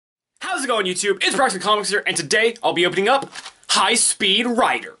How's it going, YouTube? It's BraxtonComix here, and today I'll be opening up High-Speed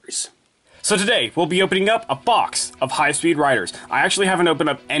Riders. So today, we'll be opening up a box of High-Speed Riders. I actually haven't opened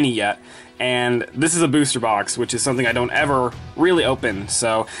up any yet, and this is a booster box, which is something I don't ever really open,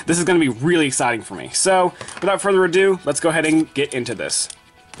 so this is going to be really exciting for me. So, without further ado, let's go ahead and get into this.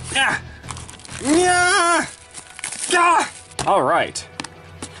 Alright,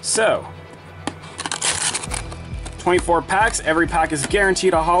 so 24 packs, every pack is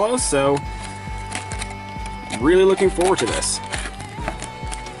guaranteed a holo, so really looking forward to this.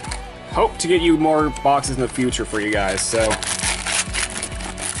 Hope to get you more boxes in the future for you guys, so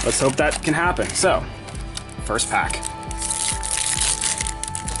let's hope that can happen. So, first pack.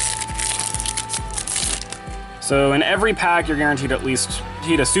 So in every pack you're guaranteed at least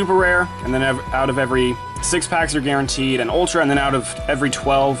a super rare, and then out of every 6 packs you're guaranteed an ultra, and then out of every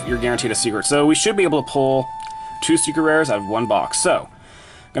 12 you're guaranteed a secret. So we should be able to pull 2 secret rares out of 1 box. So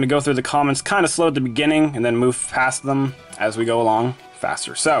I'm going to go through the comments kind of slow at the beginning and then move past them as we go along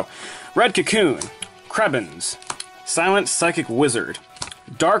faster. So, Red Cocoon, Krebins, Silent Psychic Wizard,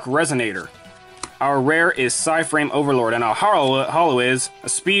 Dark Resonator. Our rare is PSY-Frame Overlord, and our holo is a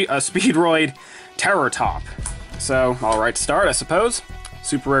Speedroid Terror Top. So, alright, start, I suppose.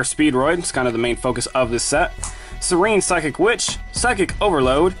 Super rare Speedroid, it's kind of the main focus of this set. Serene Psychic Witch, Psychic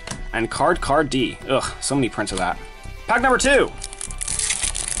Overload, and Card D. Ugh, so many prints of that. Pack number 2.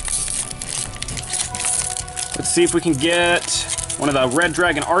 Let's see if we can get one of the Red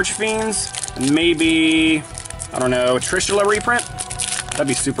Dragon Archfiends, and maybe, I don't know, a Trishula reprint? That'd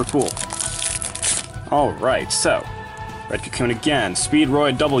be super cool. Alright, so, Red Cocoon again,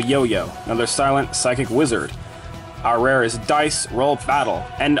 Speedroid Double Yo-Yo, another Silent Psychic Wizard. Our rare is Dice Roll Battle,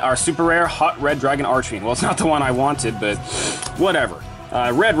 and our super rare Hot Red Dragon Archfiend. Well, it's not the one I wanted, but whatever.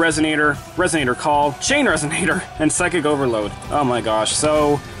 Red Resonator, Resonator Call, Chain Resonator, and Psychic Overload. Oh my gosh,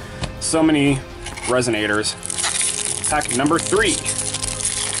 so many Resonators. Pack number 3.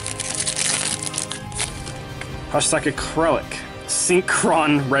 Hush Psychic Krellic,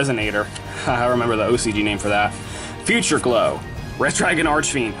 Synchron Resonator. I remember the OCG name for that. Future Glow, Red Dragon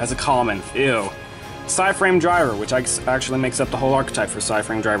Archfiend as a common. Ew. PSY-Frame Driver, which actually makes up the whole archetype for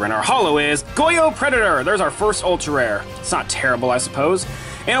PSY-Frame Driver. And our holo is Goyo Predator. There's our first ultra rare. It's not terrible, I suppose.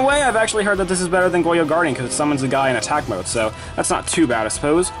 In a way, I've actually heard that this is better than Goyo Guardian because it summons the guy in attack mode, so that's not too bad, I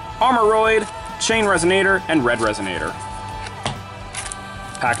suppose. Armoroid, Chain Resonator, and Red Resonator.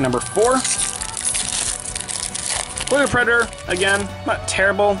 Pack number 4. Goyo Predator, again, not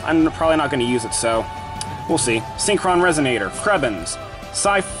terrible. I'm probably not going to use it, so we'll see. Synchron Resonator, Krebins,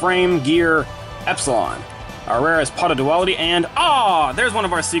 PSY-Frame Gear, Epsilon. Our rare is Pot of Duality, and there's one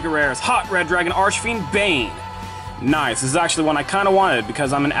of our secret rares, Hot Red Dragon Archfiend Bane. Nice, this is actually one I kind of wanted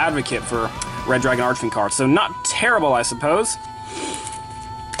because I'm an advocate for Red Dragon Archfiend cards, so not terrible, I suppose.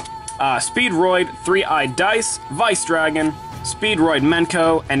 Speedroid, 3-Eyed Dice, Vice Dragon, Speedroid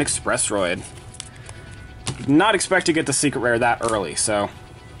Menko, and Expressroid. Did not expect to get the secret rare that early, so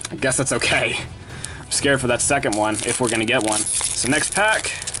I guess that's okay. I'm scared for that second one, if we're gonna get one. So next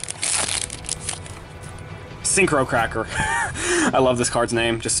pack. Synchro Cracker. I love this card's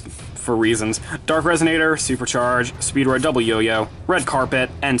name, just for reasons. Dark Resonator, Supercharge, Speedroid Double Yo-Yo, Red Carpet,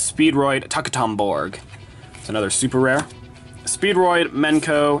 and Speedroid Takatomborg. It's another super rare. Speedroid,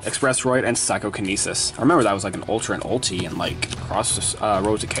 Menko, Expressroid, and Psychokinesis. I remember that was like an Ultra and Ulti and like Cross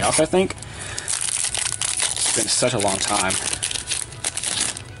Road to Chaos, I think. It's been such a long time.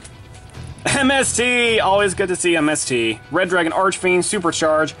 MST! Always good to see MST. Red Dragon Archfiend,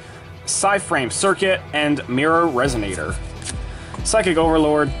 Supercharge, PSY-Frame Circuit, and Mirror Resonator. Psychic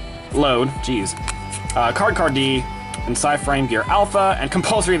Overlord, Load, Card D, and PSY-Frame Gear Alpha, and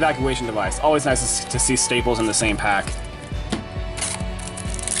Compulsory Evacuation Device. Always nice to see staples in the same pack.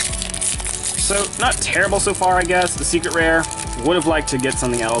 So, not terrible so far, I guess. The secret rare, would have liked to get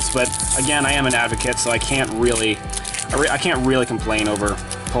something else, but again, I am an advocate, so I can't really complain over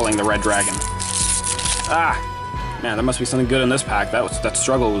pulling the Red Dragon. Man, there must be something good in this pack. That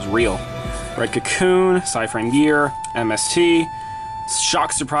struggle was real. Red Cocoon, PSY-Frame Gear, MST,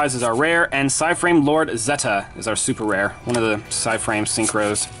 Shock Surprise is our rare, and PSY-Frame Lord Zeta is our super rare. One of the PSY-Frame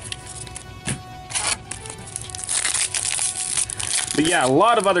synchros. But yeah, a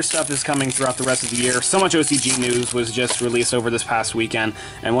lot of other stuff is coming throughout the rest of the year. So much OCG news was just released over this past weekend,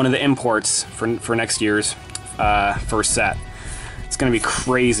 and one of the imports for next year's first set. It's going to be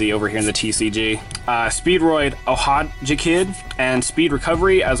crazy over here in the TCG. Speedroid Ohadjikid and Speed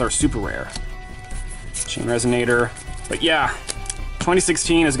Recovery as our super rare. Chain Resonator. But yeah,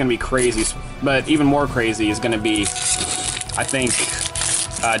 2016 is going to be crazy, but even more crazy is going to be, I think,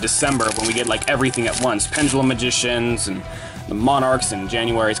 December when we get like everything at once. Pendulum Magicians and the Monarchs in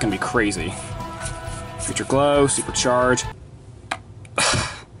January. It's gonna be crazy. Future Glow, Supercharge.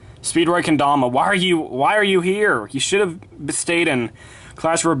 Speedroid Kendama, why are you here? You should have stayed in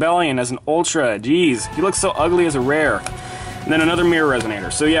Clash of Rebellion as an Ultra. Jeez, you look so ugly as a rare. And then another Mirror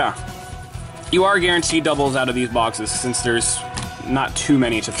Resonator. So yeah, you are guaranteed doubles out of these boxes since there's not too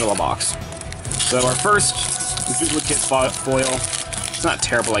many to fill a box. So our first duplicate foil, it's not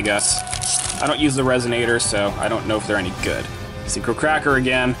terrible, I guess. I don't use the Resonator, so I don't know if they're any good. Synchro Cracker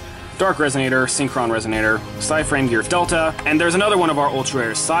again. Dark Resonator, Synchron Resonator, PSY-Frame Gear Delta, and there's another one of our Ultra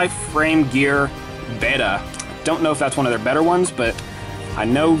Rares, PSY-Frame Gear Beta. Don't know if that's one of their better ones, but I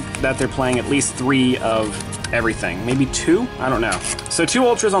know that they're playing at least 3 of everything. Maybe 2? I don't know. So 2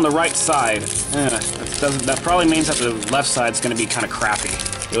 Ultras on the right side. That probably means that the left side's going to be kind of crappy.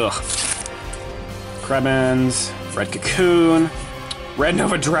 Ugh. Krebens, Red Cocoon, Red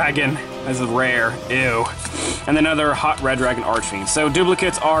Nova Dragon as a rare. Ew. And then another Hot Red Dragon Archfiend. So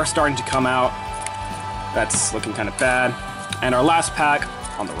duplicates are starting to come out. That's looking kind of bad. And our last pack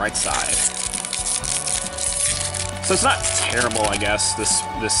on the right side. So it's not terrible, I guess, this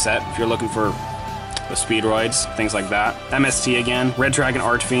set, if you're looking for the Speedroids, things like that. MST again, Red Dragon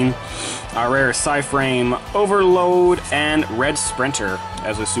Archfiend, our rare PSY-Frame Overload, and Red Sprinter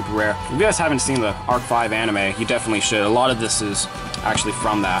as a super rare. If you guys haven't seen the Arc 5 anime, you definitely should. A lot of this is actually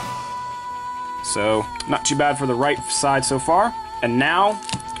from that. So, not too bad for the right side so far. And now,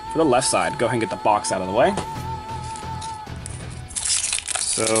 for the left side. Go ahead and get the box out of the way.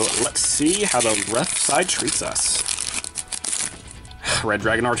 So, let's see how the left side treats us. Red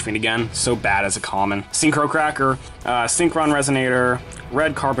Dragon Archfiend again, so bad as a common. Synchro Cracker, Synchron Resonator,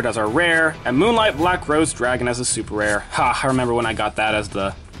 Red Carpet as our rare, and Moonlight Black Rose Dragon as a super rare. Ha, I remember when I got that as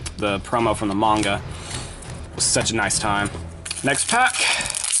the promo from the manga. It was such a nice time. Next pack.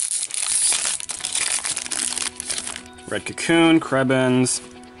 Red Cocoon, Krebens,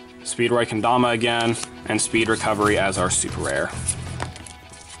 Speedroid Kendama again, and Speed Recovery as our super rare.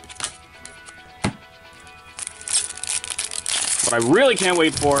 What I really can't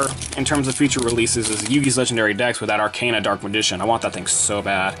wait for, in terms of future releases, is Yugi's Legendary Dex with that Arcana Dark Magician. I want that thing so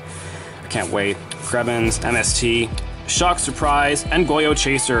bad. I can't wait. Krebens, MST, Shock Surprise, and Goyo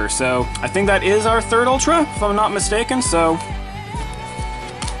Chaser. So, I think that is our third Ultra, if I'm not mistaken, so...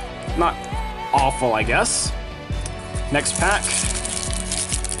 not awful, I guess. Next pack.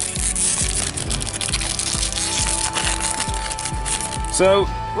 So,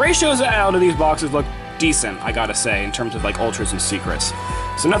 ratios out of these boxes look decent, I gotta say, in terms of like Ultras and Secrets.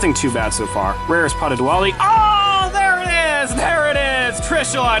 So nothing too bad so far. Rarest Pot of Duality. Oh, there it is! There it is!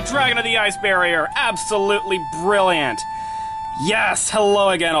 Trishula, Dragon of the Ice Barrier. Absolutely brilliant. Yes, hello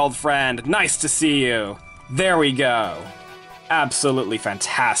again, old friend. Nice to see you. There we go. Absolutely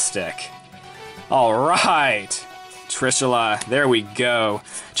fantastic. Alright. Trishula, there we go.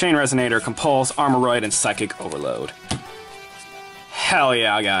 Chain Resonator, Compulse, Armoroid, and Psychic Overload. Hell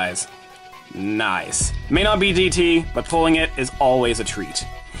yeah, guys. Nice. May not be DT, but pulling it is always a treat.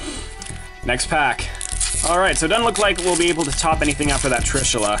 Next pack. Alright, so it doesn't look like we'll be able to top anything after that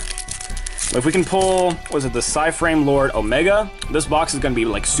Trishula. But if we can pull, was it the PSY-Frame Lord Omega? This box is going to be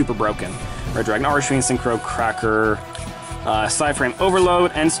like super broken. Red Dragon Archfiend, Synchro Cracker, PSY-Frame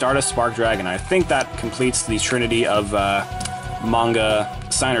Overload, and Stardust Spark Dragon. I think that completes the trinity of manga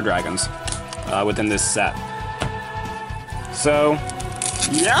Signer Dragons within this set. So,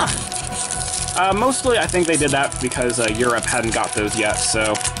 yeah. Mostly I think they did that because Europe hadn't got those yet,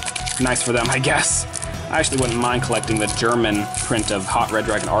 so nice for them, I guess. I actually wouldn't mind collecting the German print of Hot Red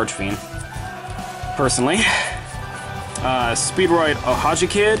Dragon Archfiend, personally. Speedroid Ohaja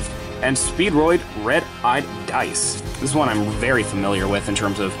Kid, and Speedroid Red-Eyed Dice. This is one I'm very familiar with in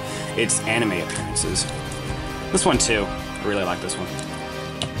terms of its anime appearances. This one too. I really like this one.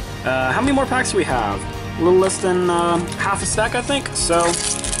 How many more packs do we have? A little less than half a stack, I think. So,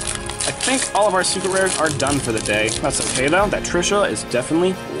 I think all of our super rares are done for the day. That's okay though. That Trisha is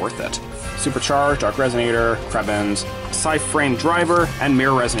definitely worth it. Supercharge, Dark Resonator, Krebens, PSY-Frame Driver, and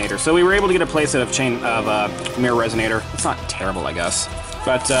Mirror Resonator. So we were able to get a playset of Mirror Resonator. It's not terrible, I guess.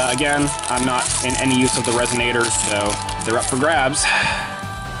 But again, I'm not in any use of the Resonators, so they're up for grabs.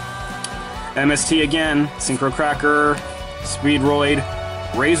 MST again, Synchro Cracker, Speedroid,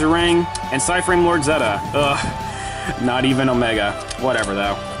 Razor Ring, and PSY-Frame Lord Zeta. Ugh, not even Omega. Whatever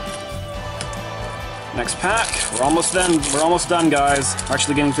though. Next pack. We're almost done. We're almost done, guys. We're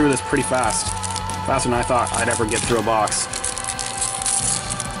actually getting through this pretty fast. Faster than I thought I'd ever get through a box.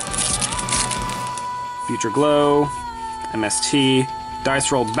 Future Glow, MST,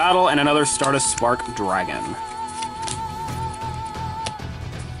 Dice Roll Battle, and another Stardust Spark Dragon.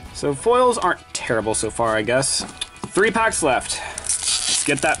 So foils aren't terrible so far, I guess. 3 packs left. Let's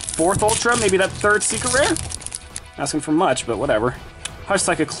get that 4th Ultra, maybe that 3rd Secret Rare. Asking for much, but whatever. Hush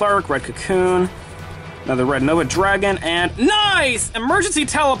Psychic Clerk, Red Cocoon, another Red Nova Dragon, and nice! Emergency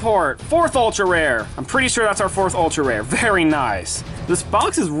Teleport! 4th Ultra Rare. I'm pretty sure that's our 4th Ultra Rare. Very nice. This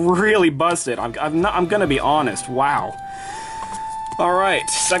box is really busted. I'm gonna be honest. Wow. All right,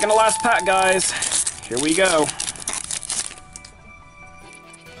 second to last pack, guys. Here we go.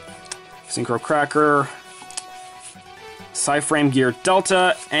 Synchro Cracker, Psy-Frame Gear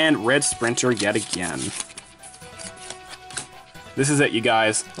Delta, and Red Sprinter yet again. This is it, you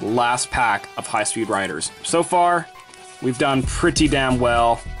guys. The last pack of High-Speed Riders. So far, we've done pretty damn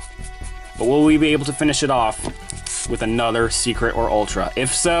well, but will we be able to finish it off with another Secret or Ultra?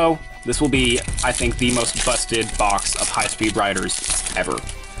 If so, this will be, I think, the most busted box of High-Speed Riders ever.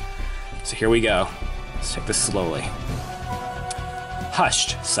 So here we go. Let's take this slowly.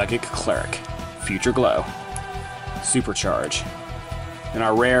 Hushed Psychic Cleric, Future Glow, Supercharge. And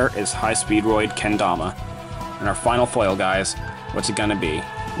our rare is High-Speedroid Kendama. And our final foil, guys, what's it gonna be?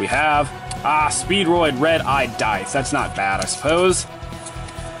 We have, Speedroid Red Eye Dice. That's not bad, I suppose.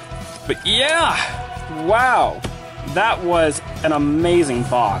 But yeah, wow. That was an amazing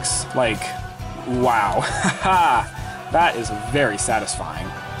box. Like, wow. That is very satisfying.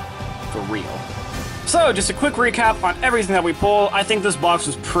 For real. So, just a quick recap on everything that we pulled. I think this box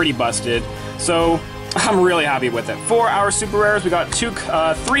was pretty busted. So, I'm really happy with it. For our super rares, we got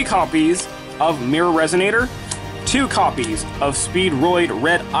 3 copies of Mirror Resonator, 2 copies of Speedroid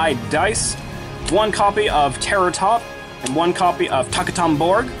Red Eye Dice, 1 copy of Terror Top, and 1 copy of Takatam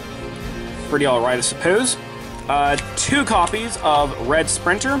Borg. Pretty alright, I suppose. 2 copies of Red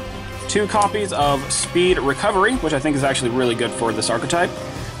Sprinter, 2 copies of Speed Recovery, which I think is actually really good for this archetype,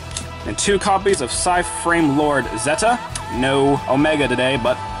 and 2 copies of Psy-Frame Lord Zeta. No Omega today,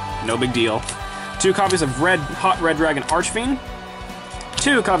 but no big deal. 2 copies of Hot Red Dragon Archfiend,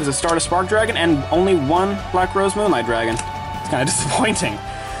 2 copies of Stardust Spark Dragon, and only 1 Black Rose Moonlight Dragon. It's kind of disappointing,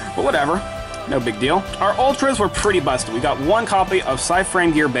 but whatever. No big deal. Our Ultras were pretty busted. We got 1 copy of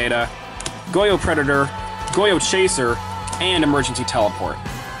Psy-Frame Gear Beta, Goyo Predator, Goyo Chaser, and Emergency Teleport.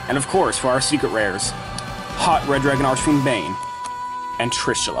 And of course, for our secret rares, Hot Red Dragon Archfiend Bane, and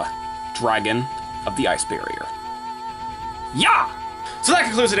Trishula, Dragon of the Ice Barrier. Yeah! So that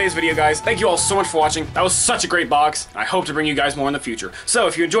concludes today's video, guys. Thank you all so much for watching. That was such a great box. I hope to bring you guys more in the future. So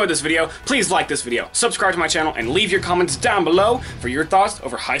if you enjoyed this video, please like this video, subscribe to my channel, and leave your comments down below for your thoughts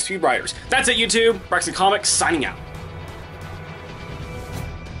over High-Speed Riders. That's it, YouTube. BraxtonComix signing out.